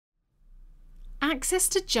Access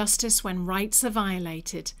to justice when rights are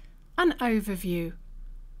violated. An overview.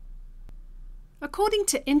 According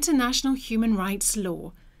to international human rights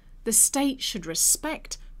law, the state should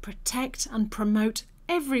respect, protect and promote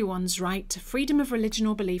everyone's right to freedom of religion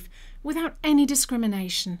or belief without any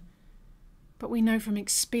discrimination. But we know from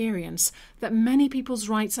experience that many people's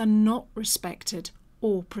rights are not respected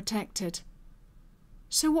or protected.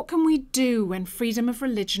 So what can we do when freedom of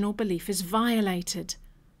religion or belief is violated?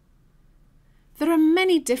 There are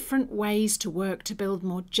many different ways to work to build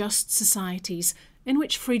more just societies in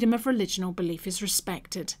which freedom of religion or belief is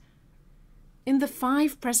respected. In the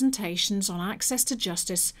 5 presentations on access to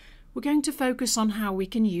justice, we're going to focus on how we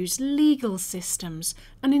can use legal systems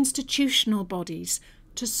and institutional bodies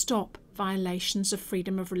to stop violations of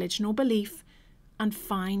freedom of religion or belief and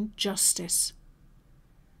find justice.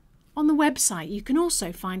 On the website, you can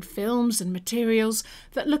also find films and materials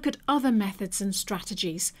that look at other methods and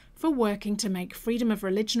strategies for working to make freedom of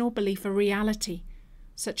religion or belief a reality,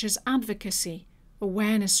 such as advocacy,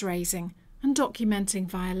 awareness raising, and documenting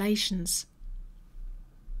violations.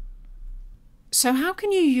 So how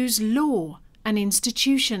can you use law and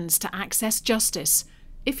institutions to access justice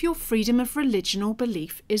if your freedom of religion or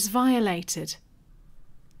belief is violated?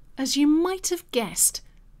 As you might have guessed,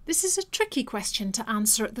 this is a tricky question to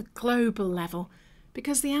answer at the global level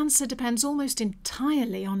because the answer depends almost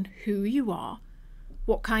entirely on who you are,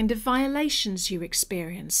 what kind of violations you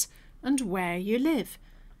experience, and where you live.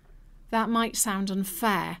 That might sound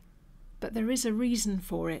unfair, but there is a reason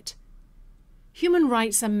for it. Human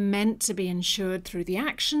rights are meant to be ensured through the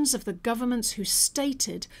actions of the governments who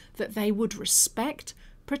stated that they would respect,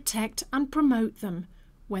 protect and promote them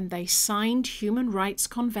when they signed human rights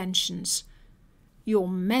conventions. You're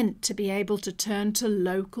meant to be able to turn to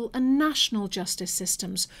local and national justice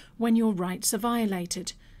systems when your rights are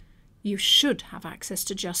violated. You should have access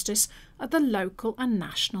to justice at the local and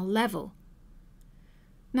national level.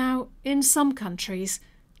 Now, in some countries,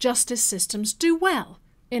 justice systems do well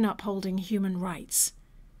in upholding human rights.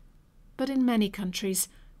 But in many countries,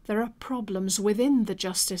 there are problems within the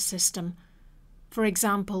justice system. For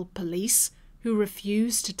example, police who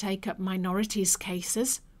refuse to take up minorities'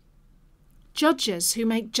 cases, judges who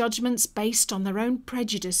make judgments based on their own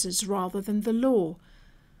prejudices rather than the law,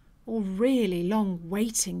 or really long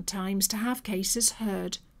waiting times to have cases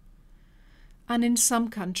heard. And in some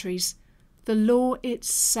countries, the law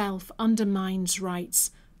itself undermines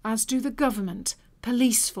rights, as do the government,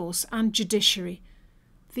 police force and judiciary.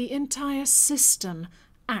 The entire system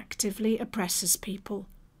actively oppresses people.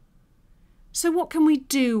 So what can we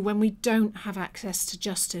do when we don't have access to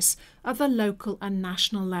justice at the local and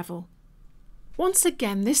national level? Once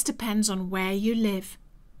again, this depends on where you live.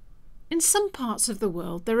 In some parts of the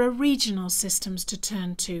world, there are regional systems to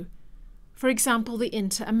turn to. For example, the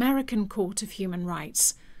Inter-American Court of Human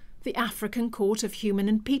Rights, the African Court of Human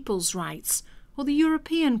and People's Rights, or the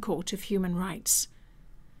European Court of Human Rights.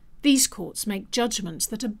 These courts make judgments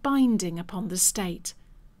that are binding upon the state.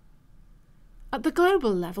 At the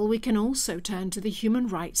global level, we can also turn to the human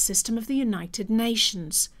rights system of the United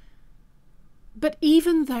Nations. But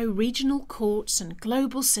even though regional courts and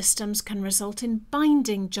global systems can result in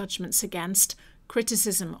binding judgments against,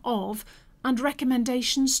 criticism of, and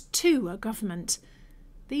recommendations to a government,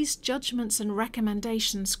 these judgments and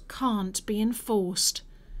recommendations can't be enforced.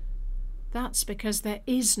 That's because there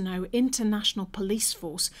is no international police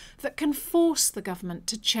force that can force the government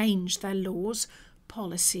to change their laws,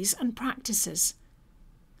 policies and practices.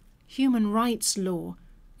 Human rights law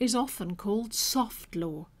is often called soft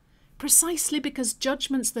law, precisely because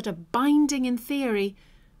judgments that are binding in theory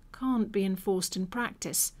can't be enforced in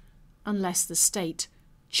practice unless the state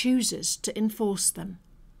chooses to enforce them.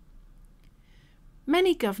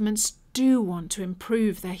 Many governments do want to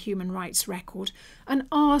improve their human rights record and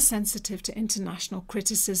are sensitive to international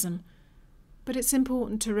criticism, but it's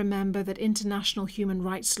important to remember that international human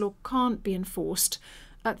rights law can't be enforced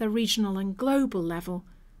at the regional and global level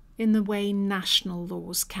in the way national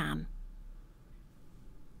laws can.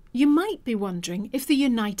 You might be wondering if the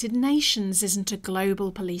United Nations isn't a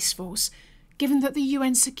global police force, given that the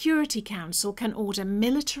UN Security Council can order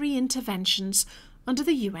military interventions under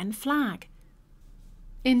the UN flag.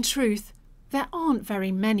 In truth, there aren't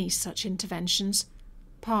very many such interventions,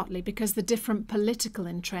 partly because the different political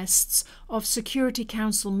interests of Security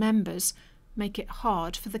Council members make it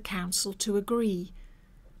hard for the Council to agree.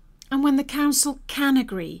 And when the Council can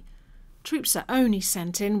agree, troops are only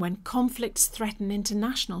sent in when conflicts threaten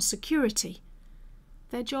international security.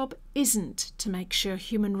 Their job isn't to make sure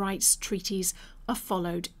human rights treaties are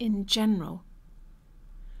followed in general.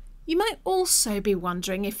 You might also be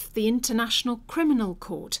wondering if the International Criminal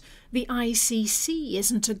Court, the ICC,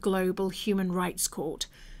 isn't a global human rights court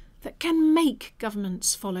that can make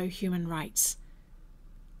governments follow human rights.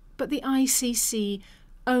 But the ICC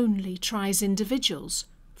only tries individuals,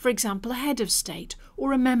 for example, a head of state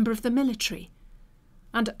or a member of the military,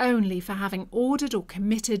 and only for having ordered or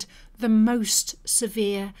committed the most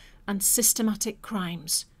severe and systematic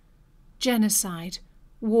crimes: genocide,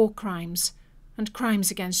 war crimes, and crimes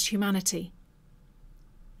against humanity.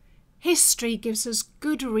 History gives us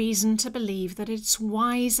good reason to believe that it's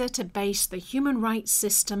wiser to base the human rights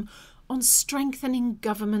system on strengthening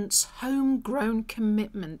governments' homegrown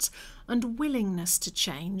commitment and willingness to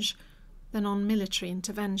change than on military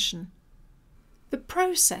intervention. The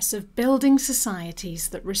process of building societies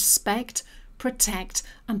that respect, protect,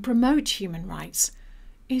 and promote human rights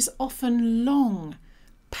is often long,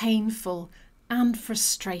 painful, and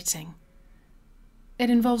frustrating. It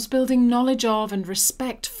involves building knowledge of and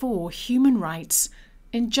respect for human rights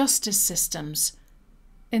in justice systems,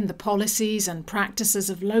 in the policies and practices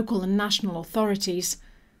of local and national authorities,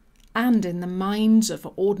 and in the minds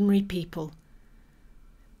of ordinary people.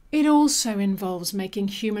 It also involves making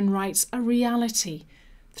human rights a reality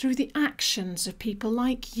through the actions of people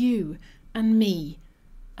like you and me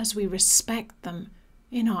as we respect them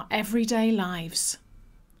in our everyday lives.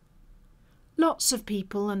 Lots of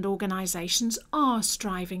people and organisations are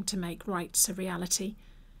striving to make rights a reality.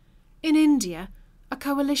 In India, a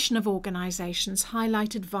coalition of organisations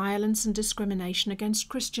highlighted violence and discrimination against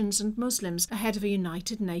Christians and Muslims ahead of a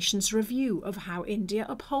United Nations review of how India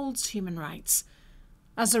upholds human rights.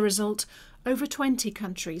 As a result, over 20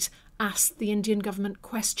 countries asked the Indian government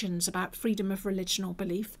questions about freedom of religion or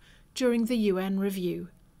belief during the UN review.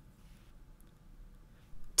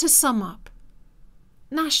 To sum up,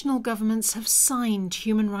 national governments have signed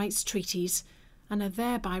human rights treaties and are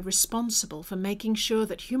thereby responsible for making sure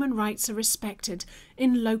that human rights are respected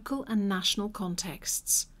in local and national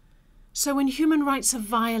contexts. So when human rights are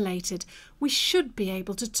violated, we should be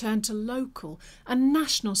able to turn to local and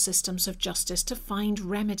national systems of justice to find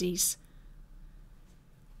remedies.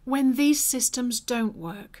 When these systems don't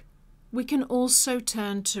work, we can also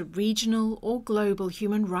turn to regional or global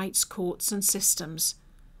human rights courts and systems.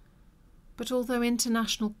 But although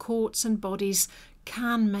international courts and bodies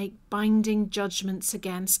can make binding judgments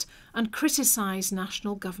against and criticise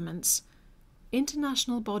national governments,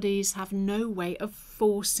 international bodies have no way of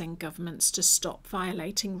forcing governments to stop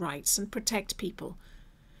violating rights and protect people.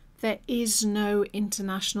 There is no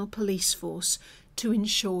international police force to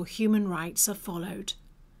ensure human rights are followed.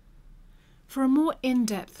 For a more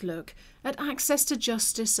in-depth look at access to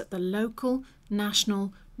justice at the local,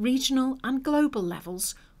 national, regional and global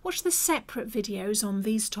levels, watch the separate videos on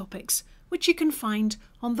these topics, which you can find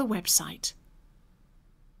on the website.